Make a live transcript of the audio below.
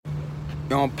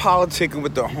Yo, I'm politicking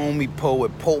with the homie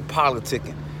poet, Poe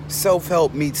Politicking.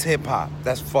 Self-help meets hip-hop.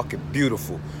 That's fucking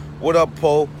beautiful. What up,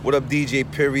 Poe? What up, DJ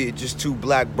Period? Just two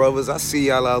black brothers. I see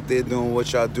y'all out there doing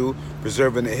what y'all do,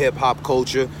 preserving the hip-hop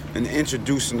culture and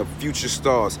introducing the future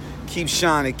stars. Keep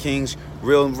shining, kings.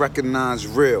 Real and recognize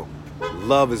real.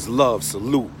 Love is love.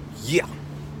 Salute. Yeah. All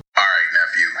right,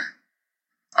 nephew.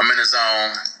 I'm in the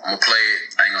zone. I'm gonna play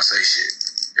it. I ain't gonna say shit.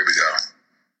 Here we go.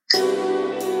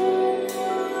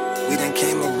 We done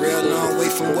came a real long way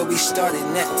from where we started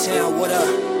in that town, what up?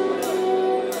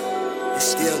 And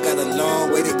still got a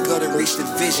long way to go to reach the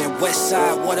vision, west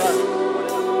side, what up?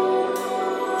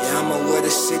 Yeah, I'ma wear the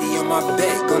city on my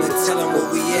back, gonna tell them where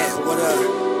we at, what up?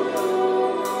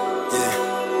 Yeah,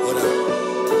 what up?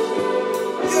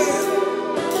 Yeah.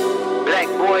 Black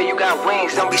boy, you got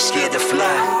wings, don't be scared to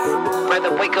fly.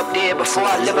 Rather wake up dead before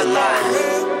I live a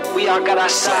lie. We all got our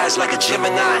sides like a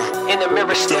Gemini. In the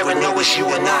mirror staring, know it's you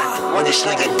and I. When this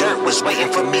slinging dirt was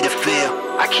waiting for me to feel.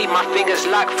 I keep my fingers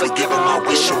locked, forgive them, I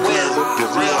wish I will. The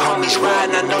real homies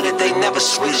riding, I know that they never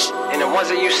switch. And the ones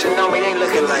that used to know me, they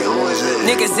looking like, who is it?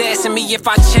 Niggas asking me if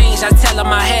I changed, I tell them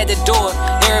I had to do it.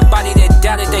 Everybody that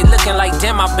doubted, they looking like,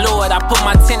 damn, I blew it. I put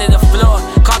my 10 to the floor,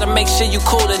 call to make sure you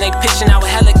cool. And they pitching out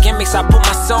hella gimmicks, I put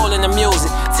my soul in the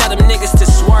music. Tell them niggas to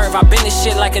swerve, I been this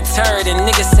shit like a turd. And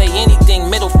niggas say anything,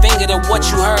 middle finger to what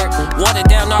you heard. Water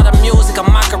down all the music, a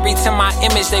mockery to my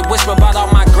image. They whisper about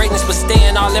all my greatness, but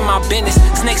staying all in my business.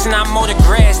 Snakes and I mow the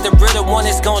grass, the real one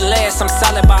is gon' last. I'm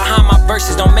solid behind my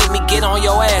verses, don't make me get on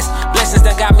your ass. Blessings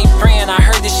that got me praying, I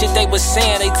heard the shit they was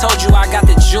saying. They told you I got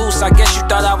the juice, I guess you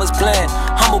thought I was playing.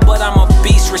 Humble but I'm a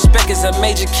beast, respect is a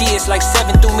major key. It's like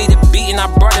 7 threw me the beat and I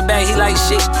brought it back, he like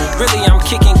shit. Really I'm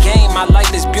kicking game, my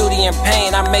life is beauty and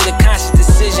pain. I made a conscious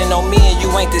decision, no me and you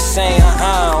ain't the same,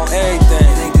 on everything.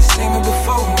 It ain't the same as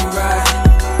before when we ride.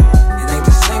 It ain't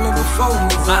the same as before when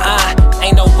we ride.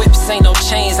 Ain't no whips, ain't no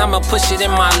chains, I'ma push it in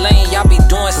my lane. Y'all be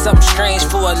doing something strange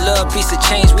for a little piece of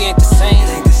change, we ain't the same. It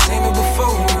ain't the same as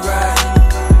before when we ride.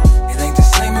 It ain't the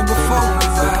same as before when we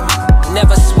ride.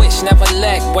 Never switch, never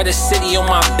lack, wear the city on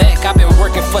my back. I've been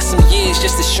working for some years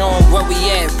just to show 'em where we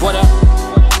at, what up?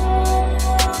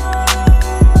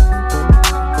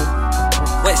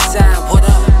 West side, what up?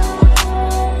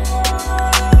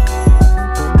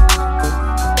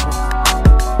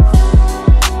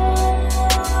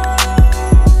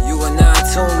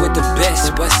 With the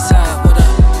best, west side, what up?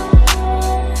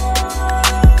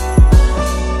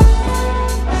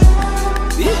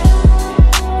 Yeah.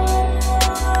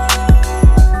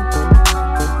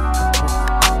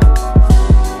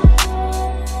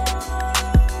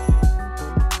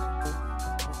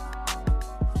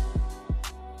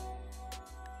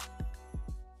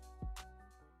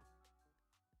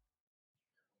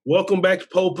 Welcome back to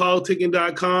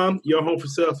PoePoliticking.com, your home for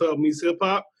self-help meets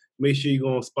hip-hop. Make sure you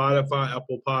go on Spotify,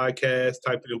 Apple Podcasts,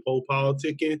 type it in Poe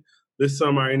Politicking. This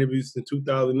summer, I interviewed in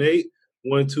 2008.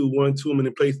 1212, I'm in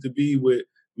the place to be with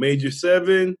Major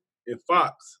 7 and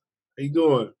Fox. How you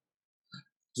doing?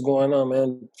 What's going on,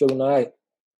 man? Feeling all right?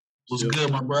 What's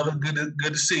good, my brother? Good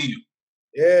to see you.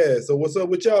 Yeah, so what's up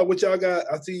with y'all? What y'all got?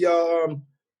 I see y'all,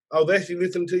 I was actually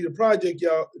listening to the project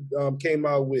y'all came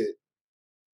out with.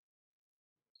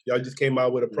 Y'all just came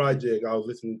out with a project. I was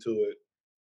listening to it.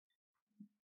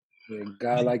 Yeah,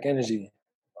 Godlike Energy,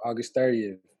 August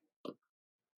 30th.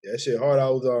 Yeah, that shit hard. I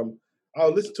was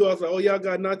listening to it. I was like, oh, y'all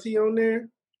got Nati on there?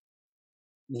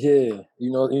 Yeah,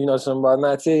 you know something about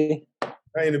Nati?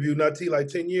 I interviewed Nati like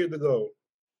 10 years ago.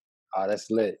 Oh,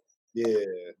 that's lit. Yeah.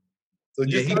 So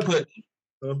yeah, he put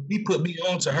me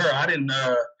on to her. I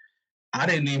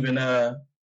didn't even I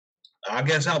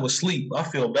guess I was asleep. I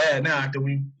feel bad now after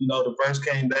the verse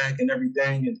came back and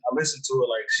everything, and I listened to it.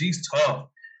 Like, she's tough.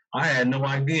 I had no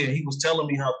idea. He was telling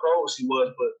me how cold she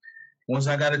was, but once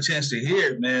I got a chance to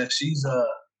hear it, man, she's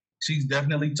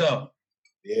definitely tough.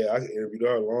 Yeah, I interviewed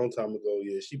her a long time ago.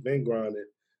 Yeah, she been grinding.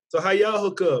 So how y'all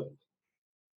hook up?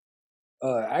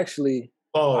 Actually,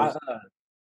 Pause.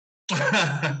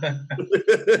 I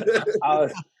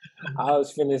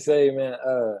was finna say, man,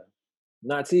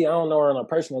 Nati, I don't know her on a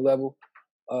personal level.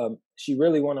 She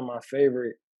really one of my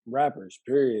favorite rappers,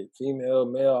 period. Female,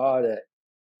 male, all that.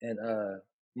 And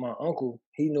my uncle,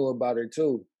 he knew about her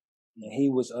too. And he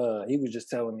was just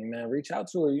telling me, man, reach out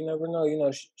to her. You never know.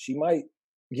 She might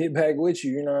get back with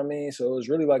you, you know what I mean? So it was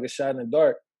really like a shot in the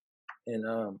dark. And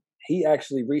he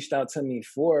actually reached out to me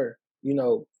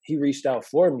he reached out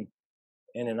for me.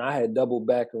 And then I had doubled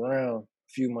back around a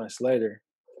few months later.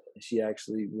 And she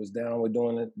actually was down with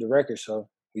doing the record. So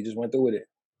we just went through with it.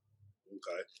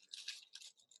 Okay.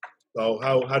 So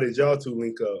how did y'all two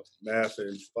link up, Math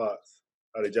and Fox?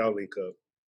 How did y'all link up?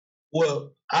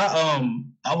 Well,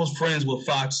 I was friends with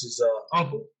Fox's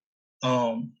uncle,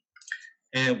 and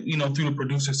through the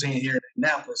producer scene here in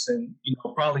Indianapolis, and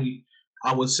probably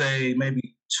I would say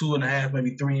maybe 2.5,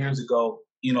 maybe 3 years ago,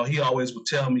 he always would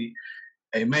tell me,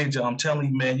 "Hey, Major, I'm telling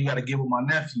you, man, you got to get with my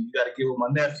nephew. You got to get with my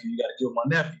nephew. You got to get with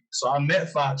my nephew." So I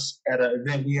met Fox at an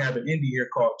event we have in Indy here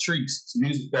called Trees. It's a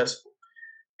music festival,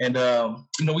 and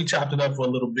we chopped it up for a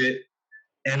little bit,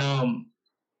 and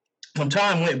some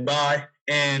time went by,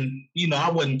 and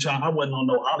I wasn't on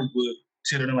no Hollywood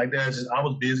shit or anything like that. I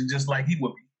was busy, just like he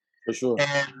would be. For sure.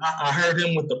 And I heard him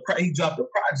he dropped a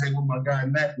project with my guy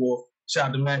Mac Wolf. Shout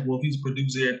out to Mac Wolf. He's a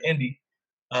producer here in Indy.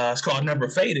 It's called Never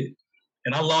Faded.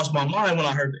 And I lost my mind when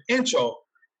I heard the intro.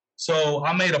 So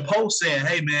I made a post saying,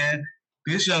 "Hey man,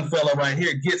 this young fella right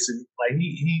here gets it. Like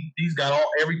he's got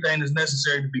everything that's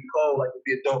necessary to be cold, like to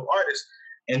be a dope artist."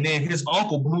 And then his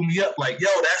uncle blew me up like, "Yo,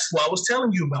 that's what I was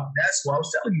telling you about. That's what I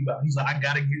was telling you about." He's like, "I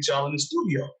gotta get y'all in the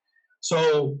studio."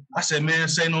 So I said, "Man,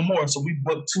 say no more." So we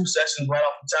booked 2 sessions right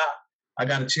off the top. I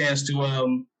got a chance to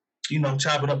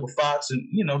chop it up with Fox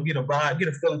and get a vibe, get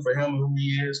a feeling for him and who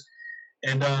he is.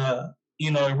 And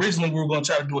originally we were gonna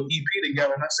try to do an EP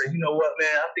together, and I said, "You know what,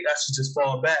 man, I think I should just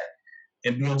fall back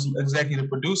and be on some executive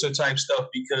producer type stuff,"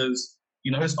 because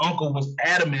his uncle was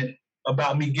adamant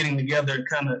about me getting together and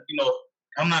kind of,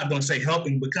 I'm not gonna say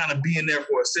helping, but kind of being there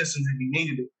for assistance if he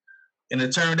needed it. And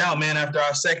it turned out, man, after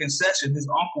our second session, his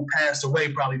uncle passed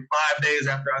away probably 5 days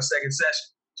after our second session.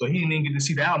 So he didn't even get to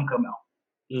see the album come out.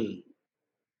 Mm.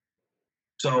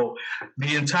 So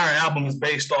the entire album is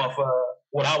based off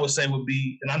what I would say would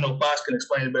be, and I know Fox can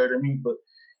explain it better than me, but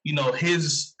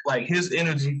his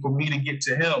energy for me to get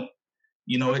to him,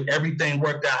 everything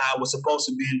worked out how it was supposed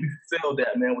to be, and we fulfilled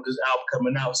that, man, with this album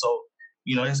coming out. So,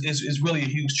 it's really a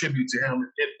huge tribute to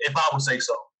him, if I would say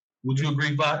so. Would you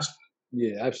agree, Fox?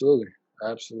 Yeah, absolutely.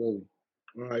 Absolutely.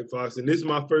 All right, Fox, and this is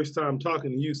my first time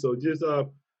talking to you, so just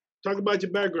talk about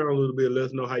your background a little bit. Let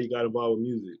us know how you got involved with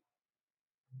music.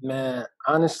 Man,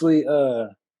 honestly,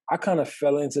 I kind of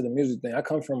fell into the music thing. I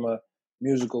come from a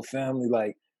musical family,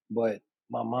 but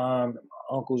my mom,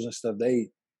 my uncles and stuff,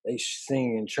 they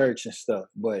sing in church and stuff.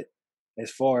 But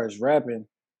as far as rapping,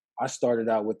 I started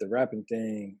out with the rapping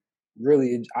thing.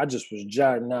 Really, I just was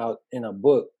jotting out in a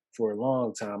book for a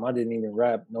long time. I didn't even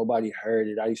rap. Nobody heard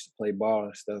it. I used to play ball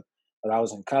and stuff. But I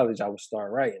was in college, I would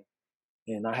start writing.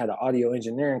 And I had an audio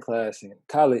engineering class in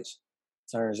college.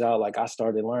 Turns out, I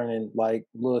started learning,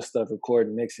 little stuff,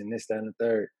 recording, mixing, this, that, and the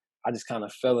third. I just kind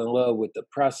of fell in love with the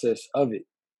process of it.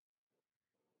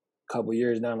 A couple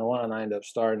years down the line, I ended up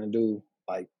starting to do,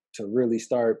 to really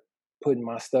start putting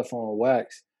my stuff on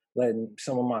wax, letting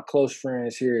some of my close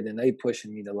friends hear it, and they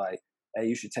pushing me to, "Hey,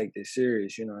 you should take this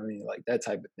serious," you know what I mean? That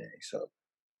type of thing. So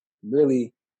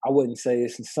really, I wouldn't say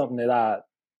it's something that I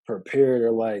prepared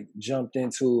or, jumped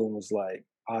into and was like,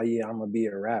 "Oh yeah, I'm gonna be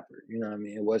a rapper." You know what I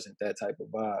mean? It wasn't that type of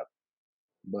vibe,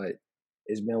 but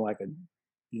it's been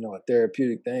a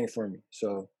therapeutic thing for me.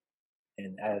 So,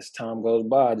 and as time goes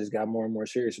by, I just got more and more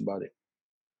serious about it.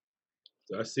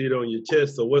 So I see it on your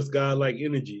chest. So what's God-like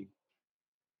energy?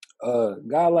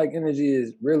 God-like energy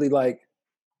is really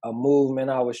a movement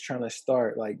I was trying to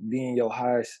start, being your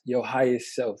highest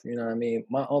self. You know what I mean?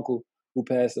 My uncle who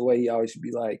passed away, he always used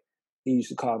to be he used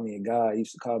to call me a god. He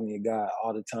used to call me a god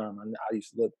all the time. I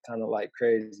used to look kind of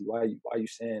crazy. Why you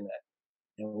saying that?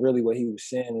 And really what he was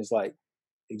saying is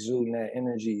exuding that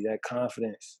energy, that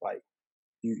confidence,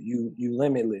 you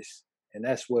limitless. And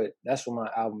that's what my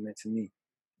album meant to me.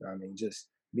 You know what I mean? Just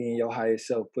being your highest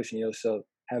self, pushing yourself,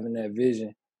 having that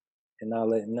vision and not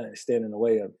letting nothing stand in the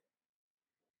way of it.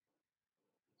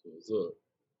 What's up?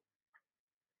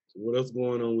 So what else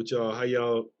going on with y'all? How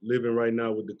y'all living right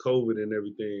now with the COVID and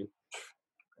everything?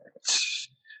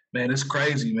 Man, it's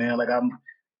crazy, man.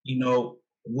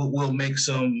 We'll make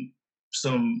some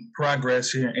progress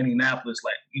here in Indianapolis.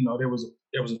 There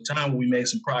was a time when we made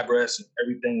some progress and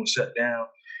everything was shut down.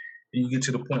 And you get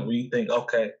to the point where you think,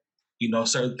 okay,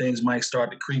 certain things might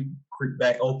start to creep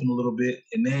back open a little bit,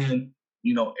 and then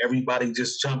everybody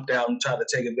just jumped out and tried to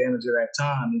take advantage of that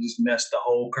time and just messed the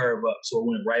whole curve up. So it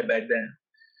went right back down.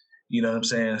 You know what I'm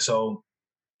saying? So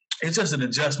it's just an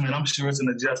adjustment. I'm sure it's an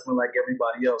adjustment like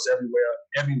everybody else,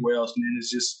 everywhere else, man. It's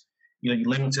just, you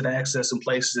limited access in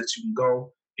places that you can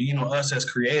go. And, us as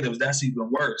creatives, that's even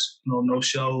worse. No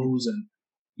shows and,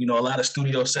 a lot of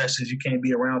studio sessions. You can't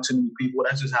be around too many people.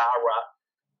 That's just how I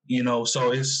rock.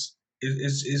 So it's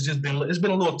been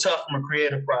a little tough from a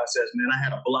creative process, man. I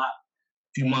had a block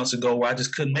a few months ago where I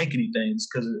just couldn't make anything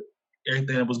because of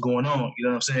everything that was going on. You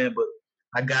know what I'm saying? But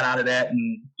I got out of that,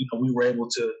 and we were able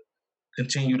to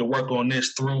continue to work on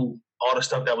this through all the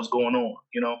stuff that was going on.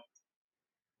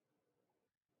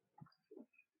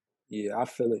 Yeah, I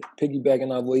feel it.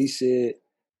 Piggybacking off what he said,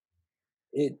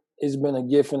 it's been a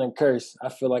gift and a curse. I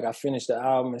feel like I finished the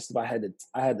album and stuff.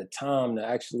 I had the time to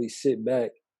actually sit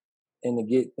back and to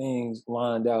get things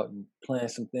lined out and plan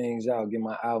some things out, get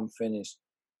my album finished,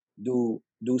 do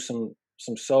some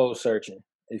soul searching,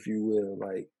 if you will,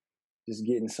 like just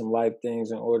getting some life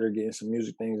things in order, getting some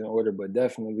music things in order, but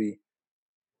definitely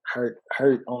hurt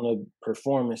on the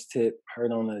performance tip,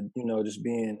 hurt on the, just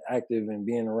being active and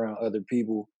being around other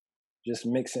people, just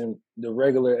mixing the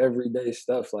regular everyday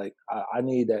stuff. Like I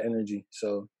need that energy.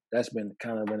 So that's been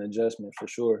kind of an adjustment for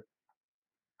sure.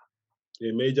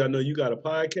 It made y'all know you got a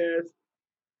podcast?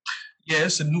 Yeah,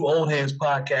 it's a new Old Heads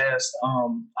podcast.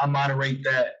 I moderate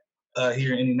that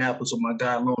here in Indianapolis with my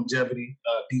guy Longevity,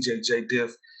 DJ J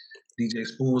Diff, DJ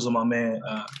Spools, and my man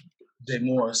Jay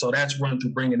Moore. So that's run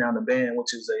through Bringing Down the Band,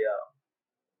 which is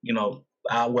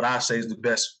what I say is the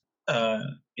best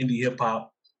indie hip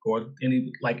hop, or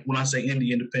any, like when I say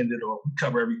indie independent, or we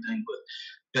cover everything,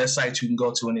 but best site you can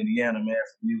go to in Indiana, man,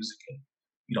 for music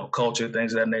and culture,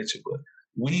 things of that nature. But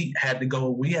we had to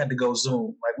go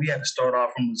Zoom. Like we had to start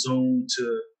off from Zoom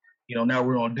to, now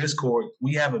we're on Discord.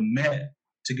 We haven't met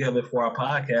together for our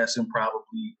podcast in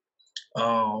probably,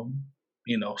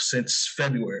 since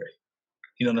February.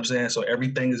 You know what I'm saying? So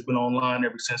everything has been online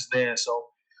ever since then. So,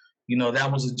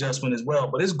 that was adjustment as well.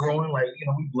 But it's growing. Like,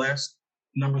 we blessed.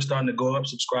 Numbers starting to go up,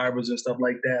 subscribers and stuff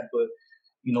like that. But,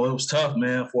 it was tough,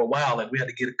 man, for a while. Like we had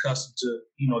to get accustomed to,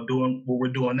 doing what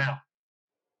we're doing now.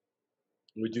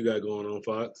 What you got going on,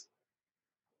 Fox?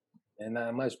 And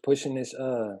not much, pushing this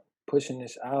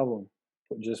album,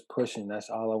 just pushing. That's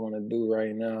all I want to do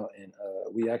right now. And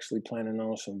we actually planning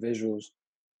on some visuals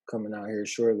coming out here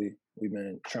shortly. We've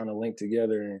been trying to link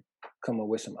together and come up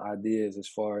with some ideas as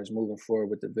far as moving forward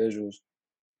with the visuals,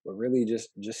 but really just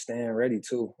staying ready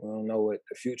too. We don't know what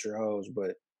the future holds,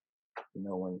 but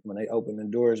when they open the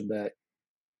doors back,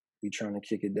 we trying to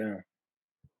kick it down.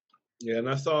 Yeah, and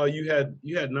I saw you had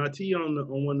Nati on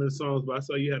one of the songs, but I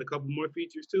saw you had a couple more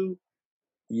features too.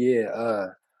 Yeah,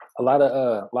 a lot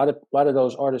of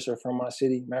those artists are from my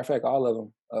city. Matter of fact, all of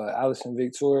them. Allison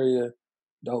Victoria,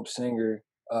 dope singer.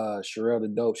 Sherelle the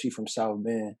Dope, she from South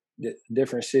Bend.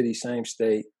 Different city, same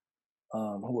state.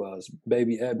 Who else?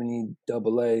 Baby Ebony,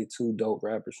 Double A, 2 dope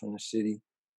rappers from the city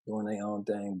doing their own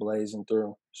thing, blazing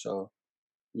through. So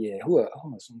yeah, who else?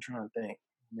 I'm trying to think.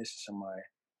 I'm missing somebody.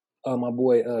 My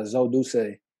boy Zoe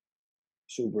Duce,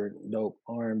 super dope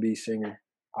R&B singer.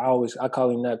 I call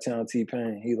him Naptown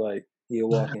T-Pain. He a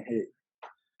walking hit.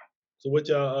 So what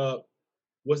y'all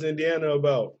what's Indiana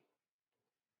about?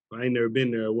 I ain't never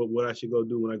been there. What I should go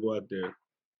do when I go out there?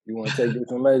 You want to take this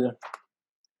one, Major?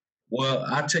 Well,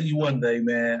 I'll tell you one day,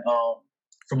 man.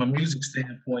 From a music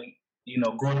standpoint,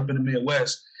 growing up in the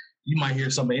Midwest, you might hear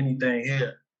some of anything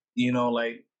here.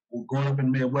 Growing up in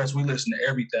the Midwest, we listen to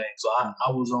everything. So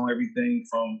I was on everything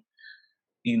from,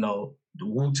 the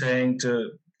Wu-Tang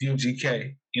to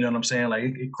UGK. You know what I'm saying? Like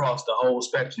it crossed the whole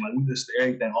spectrum. Like we listen to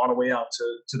everything all the way out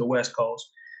to the West Coast.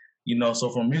 So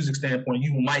from a music standpoint,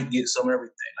 you might get some of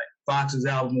everything. Like Fox's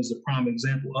album is a prime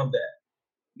example of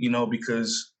that,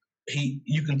 because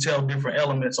you can tell different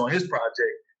elements on his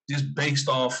project just based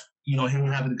off, him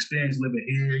having experience living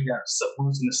here. He got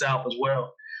roots in the South as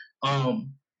well.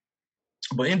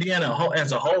 But Indiana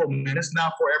as a whole, man, it's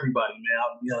not for everybody, man.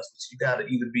 I'll be honest with you. You got to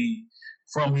either be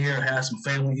from here, have some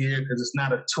family here, because it's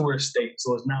not a tourist state.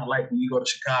 So it's not like when you go to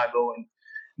Chicago and,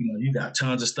 you got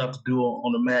tons of stuff to do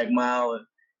on the Mag Mile and,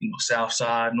 South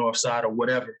Side, North Side, or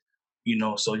whatever,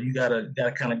 so you gotta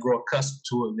kind of grow accustomed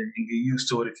to it and get used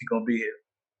to it if you're gonna be here.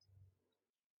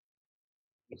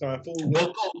 What kind of food?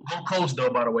 Go Coast,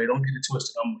 though, by the way. Don't get it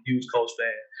twisted. I'm a huge Coast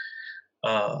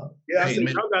fan. Yeah, I see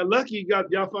y'all got lucky.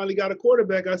 Y'all finally got a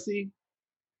quarterback, I see.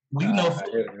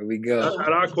 Here we go. That's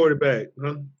not our quarterback,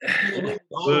 huh?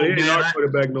 Well, he ain't our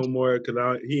quarterback no more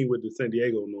because he ain't with the San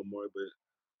Diego no more, but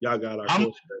y'all got our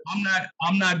quarterback.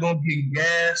 I'm not gonna get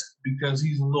gassed because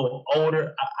he's a little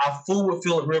older. I fool with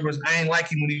Phillip Rivers. I ain't like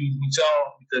him when he was with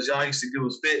y'all because y'all used to give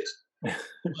us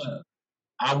fits.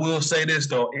 I will say this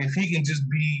though, if he can just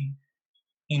be,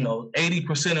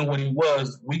 80% of what he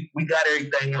was, we got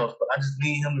everything else. But I just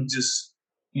need him to just,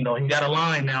 he got a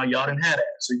line now. Y'all didn't have that,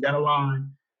 so he got a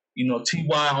line.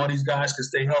 T.Y., all these guys can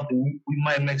stay healthy. We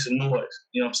might make some noise.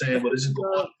 You know what I'm saying? But it's just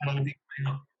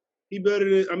he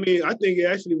better than. I think it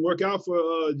actually worked out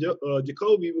for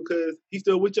Jacoby because he's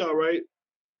still with y'all, right?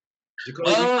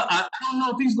 Jacoby? I don't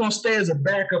know if he's gonna stay as a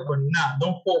backup or not.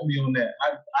 Don't quote me on that.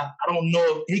 I don't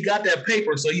know if he got that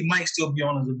paper, so he might still be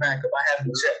on as a backup. I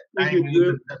haven't checked.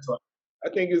 I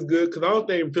think it's good because I don't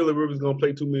think Phillip Rivers is gonna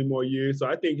play too many more years. So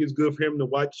I think it's good for him to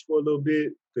watch for a little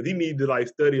bit because he need to like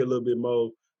study a little bit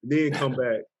more, then come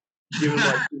back. Give him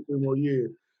like 2 more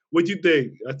years. What you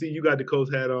think? I see you got the coach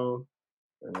hat on.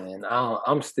 Man,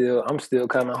 I'm still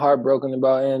kind of heartbroken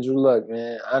about Andrew Luck,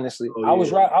 man. Honestly, Oh, I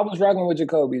was yeah. rocking with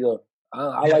Jacoby though.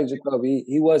 I like Jacoby.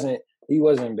 He wasn't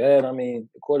bad. I mean,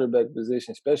 the quarterback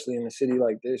position, especially in a city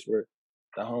like this, where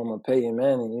the home of Peyton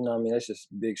Manning, you know what I mean? That's just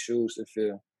big shoes to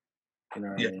fill. You know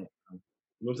what I mean? You know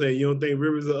what I'm saying? You don't think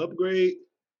Rivers an upgrade?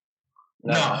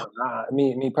 No.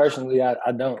 Me personally,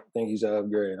 I don't think he's an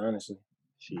upgrade. Honestly.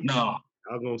 No.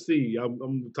 I'm gonna see. I'm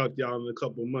gonna talk to y'all in a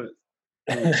couple of months.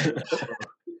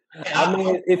 I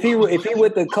mean, if he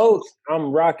with the coach,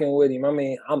 I'm rocking with him. I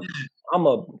mean, I'm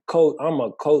a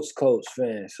coach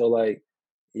fan. So like,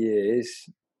 yeah,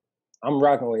 I'm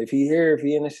rocking with. If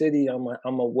he in the city, I'm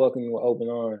a welcome him with open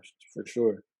arms for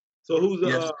sure. So who's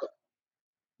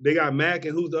they got Mac,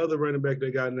 and who's the other running back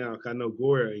they got now? I know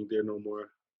Gore ain't there no more.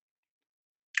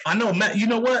 I know Mac. You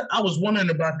know what? I was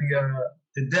wondering about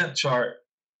the depth chart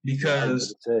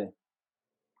because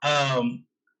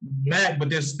Mac, but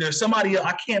there's somebody else.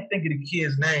 I can't think of the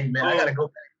kid's name, man. I gotta go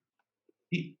back.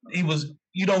 He was,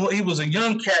 he was a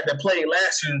young cat that played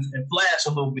last year and flashed a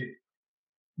little bit.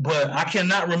 But I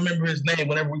cannot remember his name.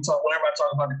 Whenever I talk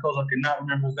about the coach, I cannot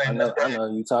remember his name. I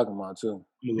know you talking about too.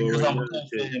 Because I'm a coach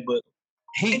fan, but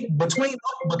between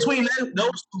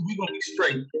those two, we're gonna be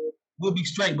straight. We'll be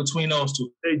straight between those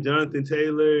two. Hey, Jonathan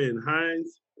Taylor and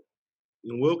Hines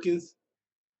and Wilkins.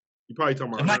 You probably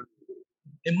talking about Hines.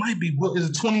 It might be. Is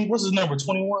it 20? What's his number?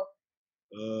 21?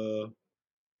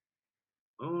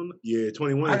 Yeah,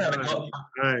 21.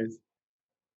 Hines.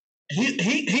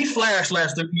 He flashed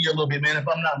last year a little bit, man. If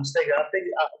I'm not mistaken, I think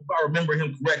if I remember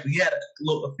him correctly, he had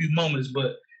a few moments,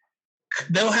 but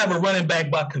they'll have a running back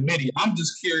by committee. I'm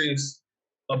just curious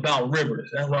about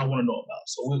Rivers. That's what I want to know about.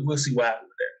 So we'll see what happens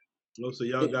there. Oh, so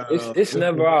y'all got. It's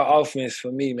never our offense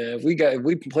for me, man. If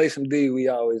we play some D, we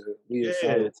a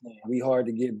solid team. We hard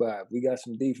to get by. If we got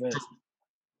some defense,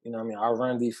 you know what I mean. Our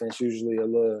run defense usually a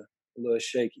little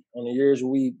shaky. On the years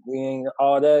we ain't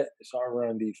all that, it's our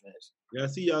run defense. Yeah, I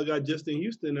see y'all got Justin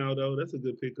Houston now though. That's a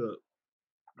good pickup.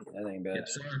 That ain't bad.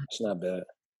 Yes, it's not bad.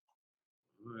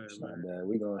 Right, it's not bad.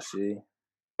 We gonna see.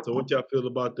 So what y'all feel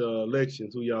about the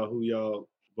elections? Who y'all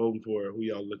voting for? Who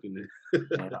y'all looking at?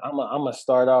 I'm gonna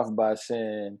start off by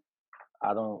saying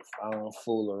I don't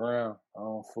fool around. I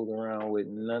don't fool around with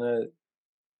none of.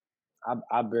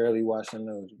 I barely watch the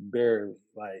news. Barely.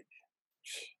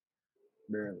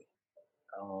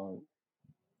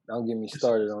 Don't get me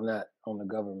started on that, on the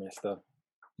government stuff.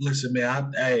 Listen,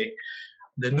 man,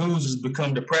 the news has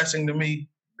become depressing to me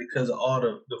because of all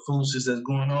the foolishness that's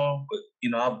going on. But,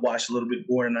 I've watched a little bit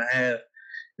more than I have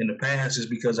in the past just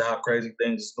because of how crazy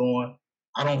things is going.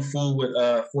 I don't fool with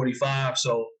 45,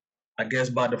 so I guess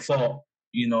by default,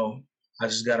 I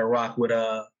just got to rock with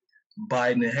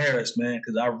Biden and Harris, man,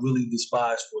 because I really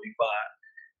despise 45.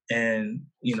 And,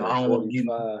 I don't want to give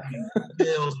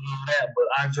bills and all that, but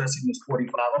I address him as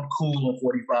 45. I'm cool on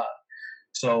 45.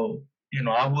 So,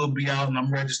 I will be out and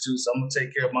I'm registered, so I'm going to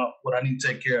take care of what I need to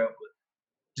take care of. But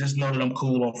just know that I'm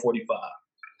cool on 45.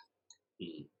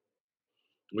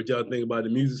 What y'all think about the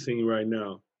music scene right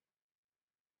now?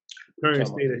 Current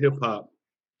state of hip-hop.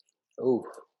 Oh,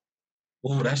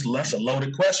 that's a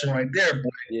loaded question right there, boy.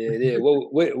 Yeah, it is.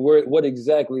 What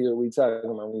exactly are we talking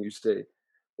about when you say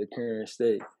the current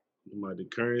state? I'm talking about the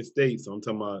current state, so I'm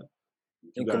talking about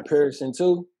in comparison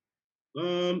to?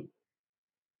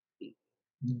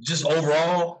 Just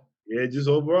overall? Yeah, just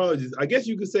overall. I guess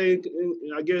you could say,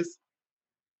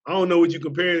 I don't know what you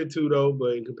compare it to though,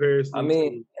 but in comparison, I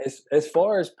mean, as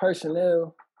far as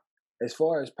personnel,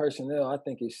 I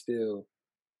think it's still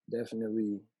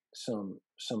definitely some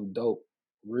dope,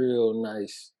 real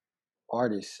nice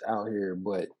artists out here.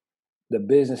 But the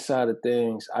business side of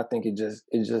things, I think it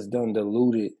just done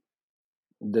diluted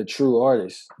the true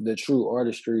artists, the true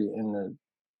artistry, and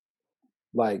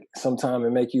sometimes it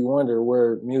make you wonder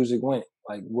where music went,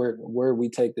 like where we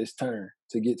take this turn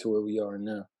to get to where we are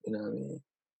now. You know what I mean?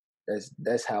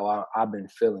 That's how I've been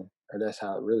feeling, or that's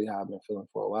how I've been feeling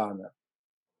for a while now.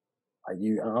 Like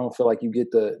I don't feel like you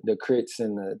get the crits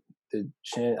and the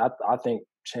Chance. I think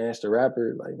Chance the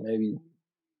Rapper, like maybe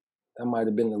that might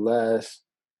have been the last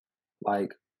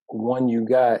one you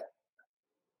got.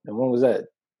 And when was that?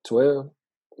 12,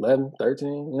 11, 13?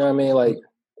 You know what I mean? Like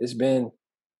it's been,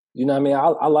 you know what I mean?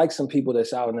 I like some people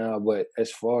that's out now, but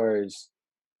as far as,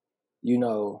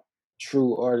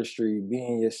 true artistry,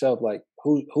 being yourself, like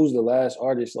who's the last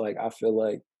artist, I feel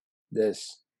like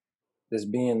that's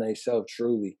being themselves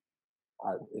truly.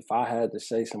 If I had to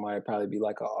say somebody, it'd probably be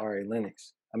like a Ari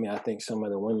Lennox. I mean, I think some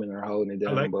of the women are holding it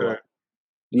down, I like but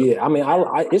Yeah, I mean,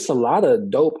 it's a lot of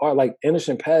dope art, like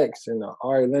Anderson .Paak and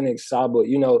Ari Lennox, Saba.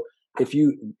 You know, if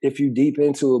you deep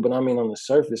into it, but I mean on the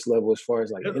surface level, as far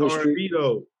as like That's industry. R&B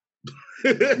though.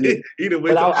 Yeah. Either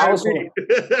way, But I was R&B.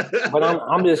 but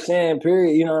I'm just saying,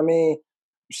 period. You know what I mean?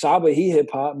 Saba, he hip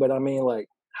hop, but I mean like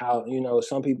how, you know,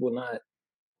 some people not.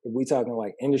 If we talking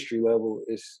like industry level,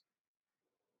 it's,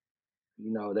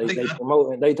 you know, I they think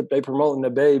they promoting the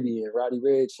baby and Roddy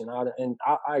Ricch and all that, and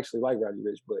I actually like Roddy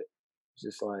Ricch, but it's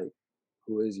just like,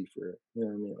 who is he for? You know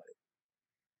what I mean?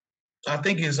 Like, I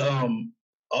think it's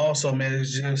also, man,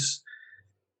 it's just,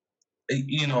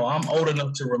 you know, I'm old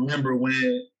enough to remember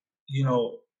when, you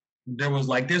know,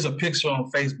 there's a picture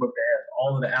on Facebook that has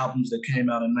all of the albums that came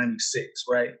out in '96,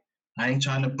 right? I ain't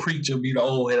trying to preach or be the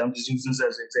old head. I'm just using this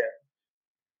as an example.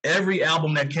 Every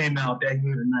album that came out that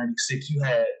year in '96, you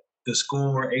had The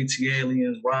Score,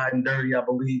 ATLiens, Riding Dirty, I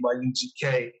believe, by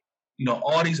UGK. You know,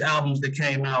 all these albums that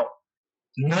came out,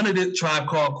 none of the Tribe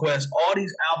Called Quest, all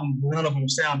these albums, none of them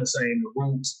sound the same, the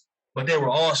Roots, but they were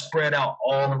all spread out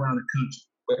all around the country.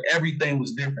 But everything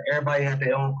was different. Everybody had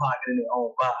their own pocket and their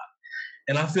own vibe.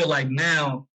 And I feel like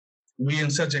now we're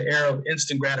in such an era of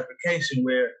instant gratification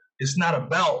where it's not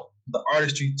about the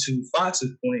artistry, to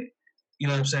Fox's point. You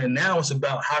know what I'm saying? Now it's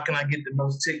about how can I get the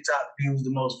most TikTok views,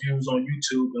 the most views on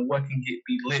YouTube, and what can get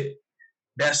me lit.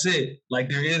 That's it. Like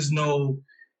there is no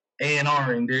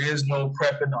A&Ring, there is no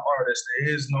prepping the artist,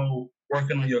 there is no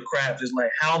working on your craft. It's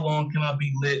like how long can I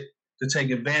be lit to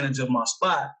take advantage of my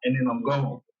spot, and then I'm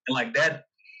gone. And like that,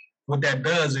 what that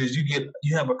does is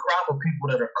you have a crop of people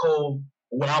that are cold,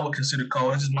 what I would consider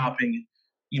cold. This is my opinion.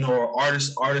 You know, or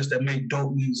artists that make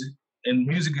dope music, and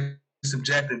music is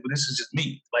subjective, but this is just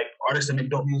me. Like artists that make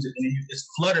dope music, and it's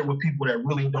flooded with people that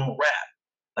really don't rap.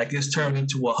 Like it's turned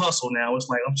into a hustle now. It's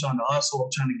like I'm trying to hustle, I'm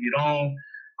trying to get on.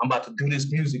 I'm about to do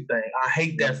this music thing. I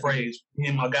hate that phrase. Me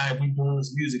and my guy, we doing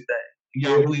this music thing.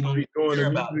 Y'all really don't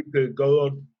care about it. To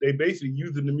go. They basically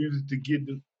using the music to get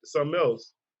to something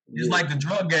else. It's like the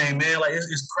drug game, man. Like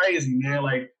it's crazy, man.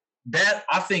 Like that,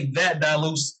 I think that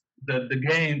dilutes the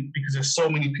game because there's so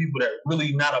many people that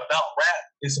really not about rap.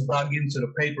 It's about getting to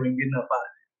the paper and getting up out of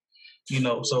it. You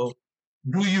know, so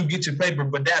do you get your paper?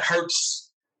 But that hurts.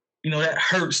 You know, that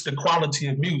hurts the quality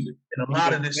of music. And a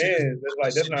lot of this fans,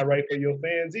 that's not right for your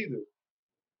fans either.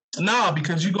 Nah,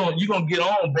 because you're gonna get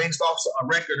on based off a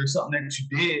record or something that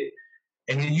you did,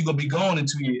 and then you're gonna be gone in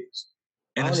 2 years.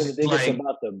 And I don't even think it's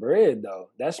about the bread though.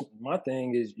 That's my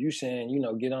thing. Is you saying, you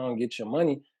know, get on, get your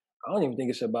money. I don't even think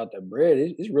it's about the bread.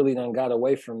 It's really done got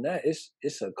away from that.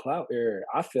 It's a clout era.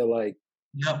 I feel like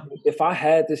if I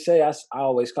had to say, I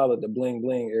always call it the bling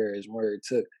bling era, is where it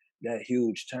took that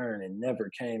huge turn and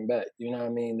never came back. You know what I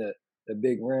mean? The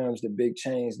big rims, the big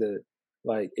chains,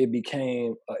 like it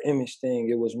became an image thing.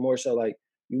 It was more so like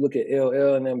you look at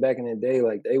LL and them back in the day,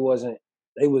 like they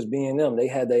was being them. They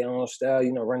had their own style,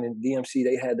 you know, running DMC,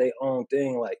 they had their own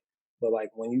thing. Like, but like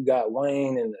when you got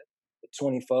Wayne and the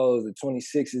 24s, the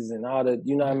 26s and all the,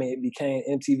 you know what I mean? It became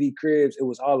MTV Cribs. It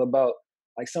was all about,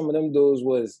 like some of them dudes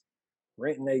was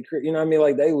renting their crib, you know what I mean?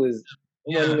 Like they was,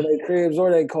 you know, even their cribs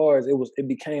or their cars. It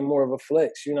became more of a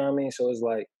flex, you know what I mean? So it's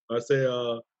like, I say,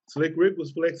 Slick Rick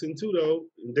was flexing too though,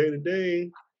 day to day.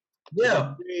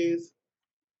 Yeah.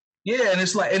 Yeah, and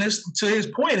it's like, and it's to his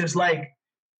point, it's like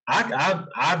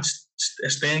I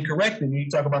stand corrected when you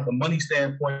talk about the money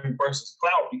standpoint versus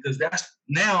clout, because that's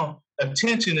now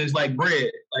attention is like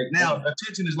bread. Like now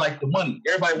attention is like the money.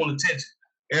 Everybody want attention.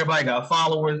 Everybody got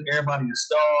followers. Everybody a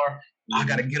star. I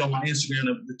got to get on my Instagram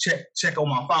to check on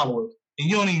my followers. And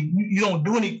you don't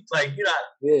do any, like, you're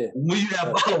not, when you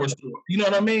have followers for, you know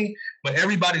what I mean? But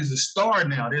everybody's a star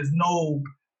now. There's no,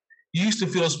 you used to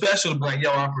feel special to be like, yo,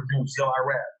 I produce, yo, I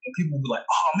rap. And people would be like,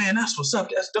 oh man, that's what's up.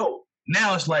 That's dope.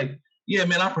 Now it's like, yeah,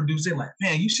 man, I produce it. Like,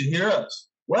 man, you should hear us.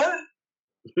 What?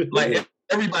 Like,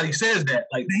 everybody says that.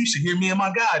 Like, man, you should hear me and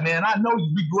my guy, man. I know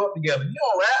you. We grew up together. You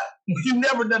don't rap. You've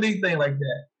never done anything like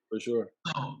that. For sure.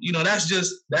 So, you know, that's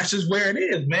just where it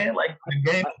is, man. Like,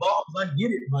 the game evolves. I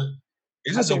get it, but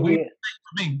it's just a weird thing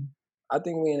for me. I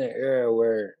think we're in an era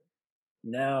where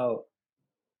now,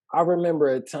 I remember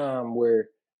a time where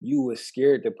you was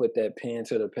scared to put that pen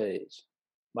to the page.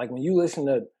 Like when you listen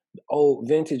to old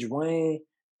vintage Wayne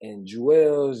and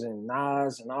Jewels and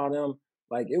Nas and all them,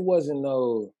 like it wasn't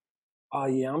no, oh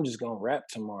yeah, I'm just gonna rap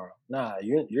tomorrow. Nah,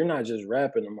 you're not just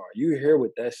rapping tomorrow. You hear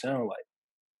what that sound like.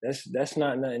 That's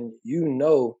not nothing. You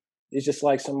know, it's just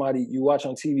like somebody you watch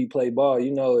on TV play ball.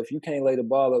 You know, if you can't lay the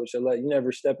ball up with your leg, you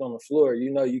never stepped on the floor.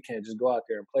 You know, you can't just go out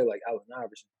there and play like Allen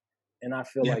Iverson. And I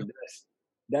feel like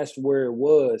that's where it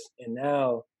was. And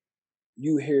now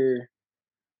you hear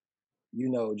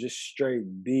just straight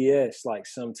BS like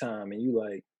sometime, and you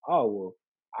like, oh well,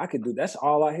 I could do. That's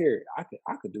all I hear. I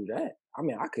could do that. I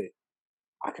mean, I can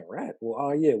rap. Well,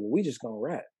 oh yeah, well we just gonna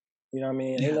rap. You know what I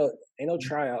mean? Yeah. Ain't no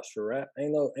tryouts for rap.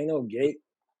 Ain't no gate.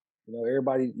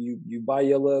 Everybody, you buy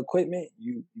your little equipment.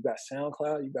 You got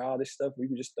SoundCloud. You got all this stuff where you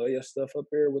can just throw your stuff up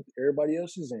there with everybody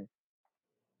else's, and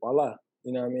voila.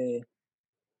 You know what I mean?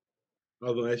 I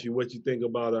was gonna ask you what you think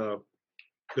about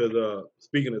because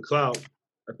speaking of clout,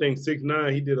 I think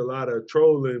 6ix9ine, he did a lot of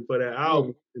trolling for that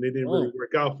album, and it didn't really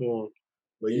work out for him.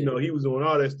 But he was doing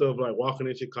all that stuff like walking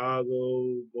in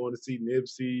Chicago, going to see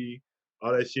Nipsey,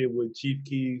 all that shit with Chief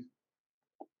Keef.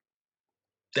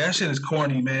 That shit is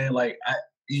corny, man. Like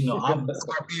I'm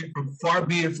far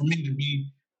be it from me to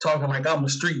be talking like I'm a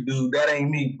street dude. That ain't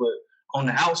me. But on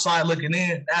the outside looking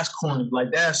in, that's corny.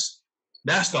 Like that's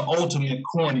the ultimate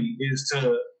corny is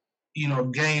to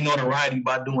gain notoriety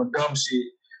by doing dumb shit,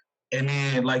 and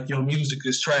then like your music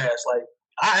is trash. Like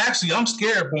I'm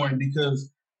scared for him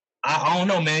because I don't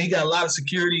know, man. He got a lot of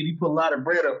security and he put a lot of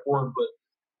bread up for it.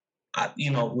 But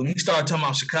when he started talking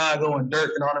about Chicago and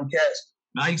Dirk and all them cats.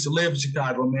 I used to live in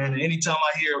Chicago, man, and anytime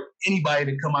I hear anybody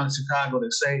that come out of Chicago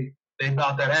that say they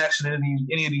about that action in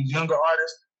any of these younger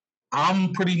artists,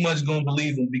 I'm pretty much going to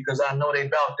believe them because I know they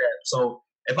about that. So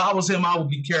if I was him, I would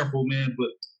be careful, man, but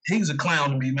he's a clown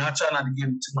to me, man. I try not to give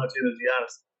him too much energy,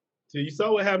 honestly. So you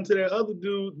saw what happened to that other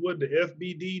dude with the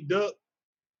FBD duck?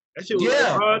 That shit was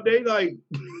like broad daylight.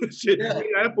 Shit,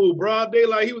 that fool broad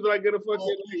daylight. He was like in a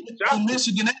fucking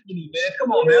Michigan Avenue, man.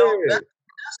 Come on, man.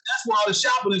 That's where all the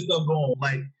shopping and stuff going.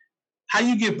 Like, how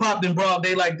you get popped in broad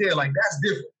daylight there? Like, that's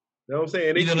different. You know what I'm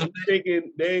saying? They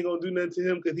thinking they ain't gonna do nothing to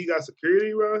him because he got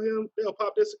security around him. They'll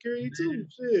pop their security too.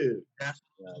 Shit.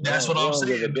 That's what I'm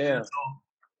saying. So,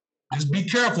 just be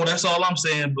careful. That's all I'm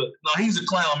saying. But no, he's a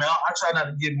clown, man. I try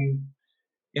not to give him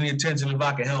any attention if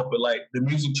I can help it. Like the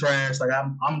music trash. Like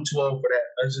I'm too old for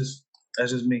that.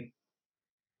 That's just me.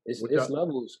 It's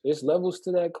levels. It's levels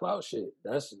to that clout shit.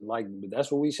 That's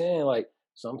what we saying. Like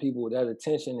some people, that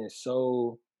attention is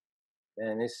so,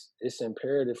 and it's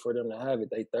imperative for them to have it.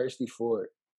 They thirsty for it.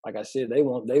 Like I said, they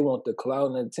want the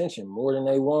clout and attention more than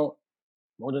they want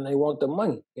the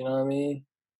money. You know what I mean?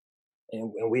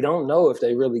 And we don't know if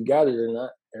they really got it or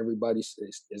not. Everybody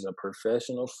is a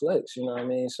professional flex. You know what I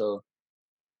mean? So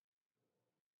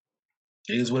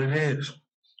it is what it is.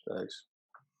 Thanks.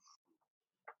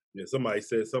 Yeah, somebody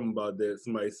said something about that.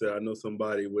 Somebody said, I know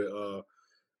somebody with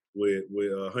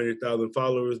 100,000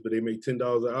 followers, but they make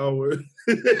 $10 an hour.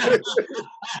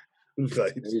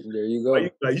 Like, there you go.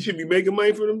 You should be making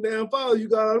money for them damn followers. You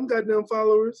got all them goddamn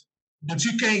followers. But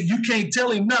you can't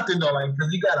tell him nothing though, like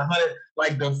because you got 100.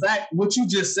 Like the fact what you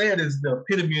just said is the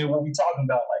epitome of what we talking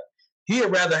about. Like he'd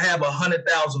rather have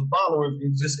 100,000 followers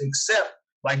and just accept,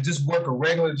 like just work a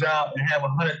regular job and have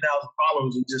 100,000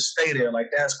 followers and just stay there.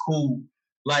 Like that's cool.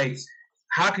 Like,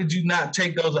 how could you not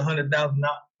take those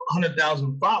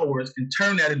 100,000 followers and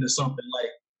turn that into something?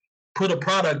 Like, put a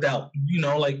product out,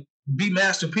 like be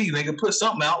Master P. They could put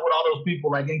something out with all those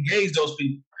people, like engage those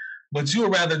people. But you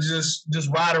would rather just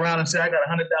ride around and say, I got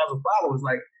 100,000 followers.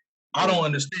 Like, I don't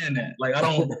understand that. Like, I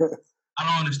don't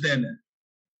understand that.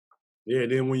 Yeah,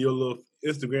 then when your little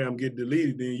Instagram get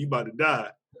deleted, then you about to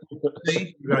die.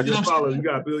 See? You got your followers. You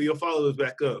got to build your followers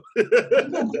back up. But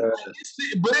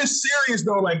it's serious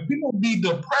though. Like people be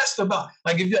depressed about.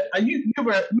 Like if you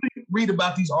ever read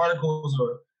about these articles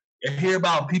or hear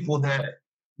about people that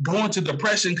go into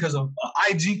depression because of an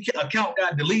IG account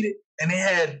got deleted and they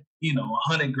had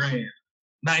 100 grand,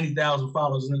 90,000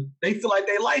 followers, and they feel like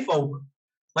their life over.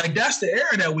 Like that's the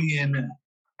era that we in now.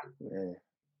 Man.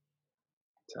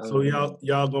 So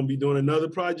y'all gonna be doing another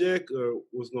project, or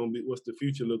what's the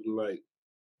future looking like?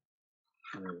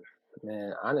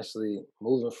 Man, honestly,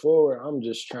 moving forward, I'm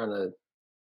just trying to.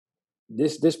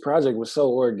 This project was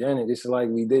so organic. It's like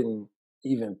we didn't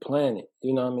even plan it.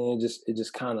 You know what I mean? It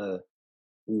just kind of,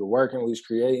 we were working, we was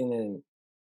creating, and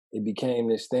it became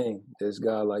this thing, this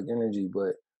godlike energy.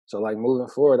 But so like moving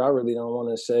forward, I really don't want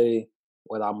to say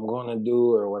what I'm gonna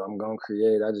do or what I'm gonna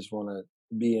create. I just want to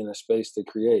be in a space to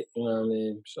create, you know what I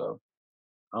mean? So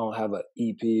I don't have an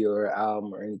EP or an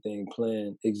album or anything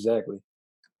planned exactly.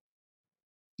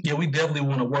 Yeah, we definitely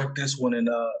want to work this one and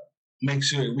make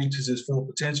sure it reaches its full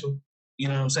potential. You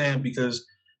know what I'm saying? Because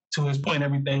to his point,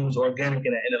 everything was organic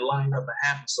and it lined up and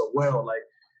happened so well. Like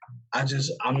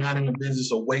I'm not in the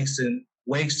business of wasting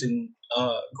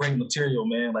great material,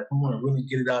 man. Like we want to really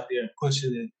get it out there and push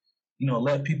it and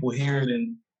let people hear it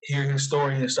and hear his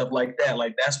story and stuff like that.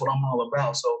 Like that's what I'm all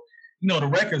about. So, the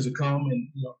records will come and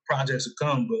projects will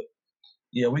come, but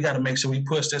yeah, we got to make sure we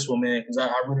push this one, man, because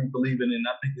I really believe in it. And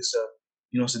I think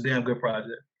it's a damn good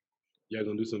project. Y'all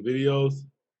gonna do some videos?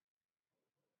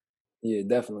 Yeah,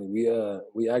 definitely.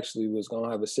 We actually was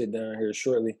gonna have a sit down here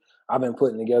shortly. I've been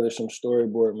putting together some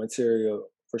storyboard material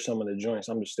for some of the joints.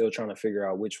 I'm just still trying to figure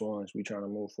out which ones we trying to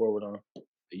move forward on.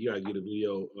 You gotta get a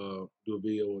video, do a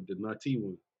video of the Nati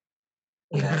one.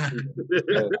 Hey,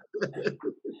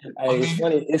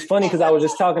 it's funny because I was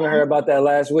just talking to her about that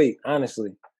last week,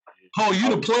 honestly. Oh, you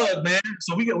the plug, man.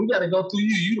 So we got to go through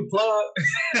you. You the plug.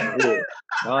 Yeah.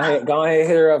 Go ahead,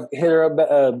 hit her up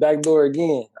back door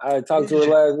again. I talked to her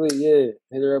last week. Yeah,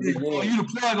 hit her up again. Oh, you the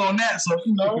plug on that. So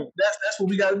that's what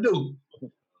we got to do.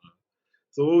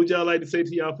 So what would y'all like to say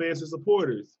to y'all fans and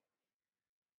supporters?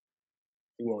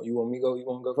 You want me to go? You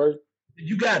want to go first?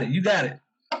 You got it.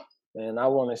 And I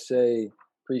want to say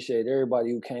appreciate everybody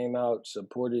who came out,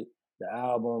 supported the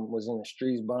album, was in the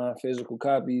streets buying physical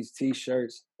copies,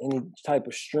 T-shirts, any type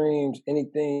of streams,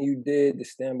 anything you did to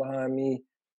stand behind me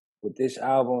with this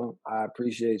album. I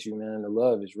appreciate you, man. The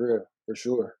love is real, for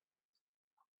sure.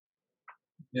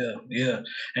 Yeah.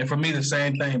 And for me, the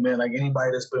same thing, man. Like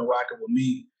anybody that's been rocking with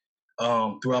me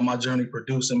throughout my journey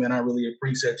producing, man, I really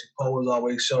appreciate you. Poe has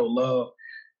always showed love,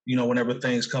 whenever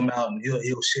things come out, and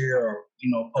he'll share or,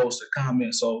 post a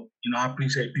comment. So, I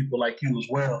appreciate people like you as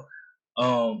well.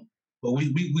 But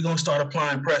we gonna start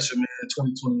applying pressure, man, in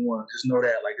 2021. Just know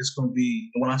that. Like, it's gonna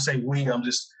be, and when I say we, I'm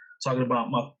just talking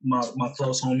about my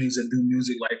close homies that do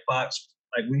music like Fox.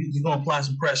 Like, we're gonna apply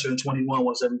some pressure in 21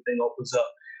 once everything opens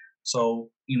up. So,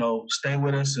 stay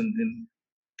with us and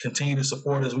continue to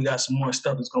support us. We got some more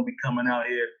stuff that's gonna be coming out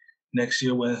here next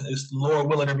year when it's Lord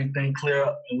willing everything clear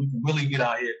up and we can really get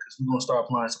out here because we're gonna start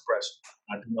applying some pressure.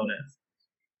 I do know that.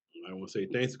 I want to say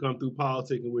thanks for coming through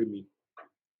politicking with me.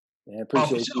 Man,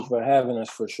 appreciate you for having us,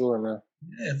 for sure, man.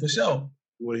 Yeah, for sure.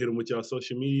 You want to hit them with y'all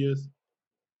social medias?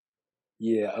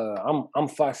 Yeah, I'm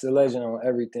Fox the Legend on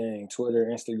everything: Twitter,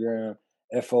 Instagram,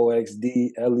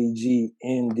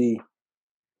 FOXDLEGND.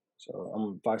 So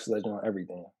I'm Fox the Legend on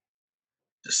everything.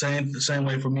 The same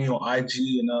way for me on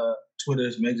IG and Twitter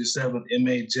is Major7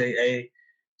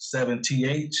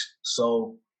 MAJA7TH.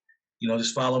 So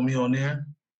just follow me on there.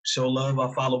 Show love,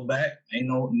 I follow back. I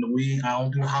don't do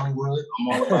Hollywood. I'm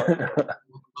all about the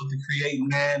creating,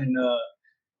 man, and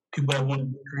people that want to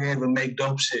be creative and make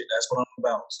dope shit. That's what I'm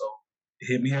about. So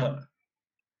hit me up.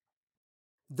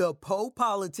 The Poe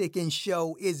Politicking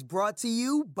Show is brought to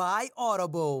you by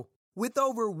Audible. With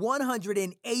over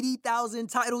 180,000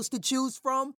 titles to choose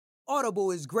from, Audible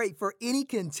is great for any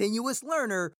continuous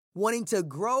learner wanting to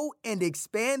grow and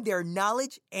expand their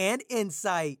knowledge and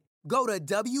insight. Go to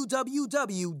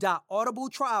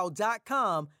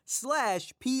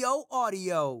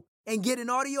www.audibletrial.com/POaudio and get an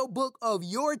audiobook of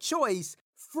your choice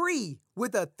free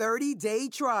with a 30-day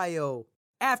trial.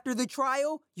 After the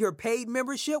trial, your paid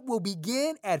membership will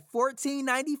begin at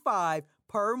 $14.95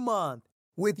 per month.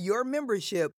 With your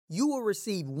membership, you will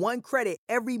receive 1 credit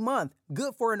every month,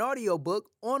 good for an audiobook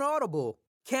on Audible.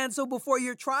 Cancel before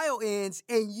your trial ends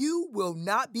and you will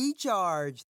not be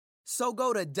charged. So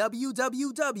go to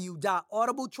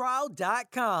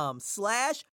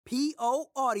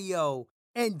www.audibletrial.com/POaudio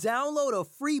and download a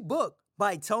free book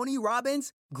by Tony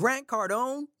Robbins, Grant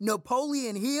Cardone,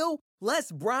 Napoleon Hill,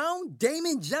 Les Brown,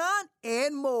 Damon John,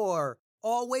 and more.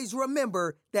 Always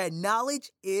remember that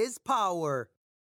knowledge is power.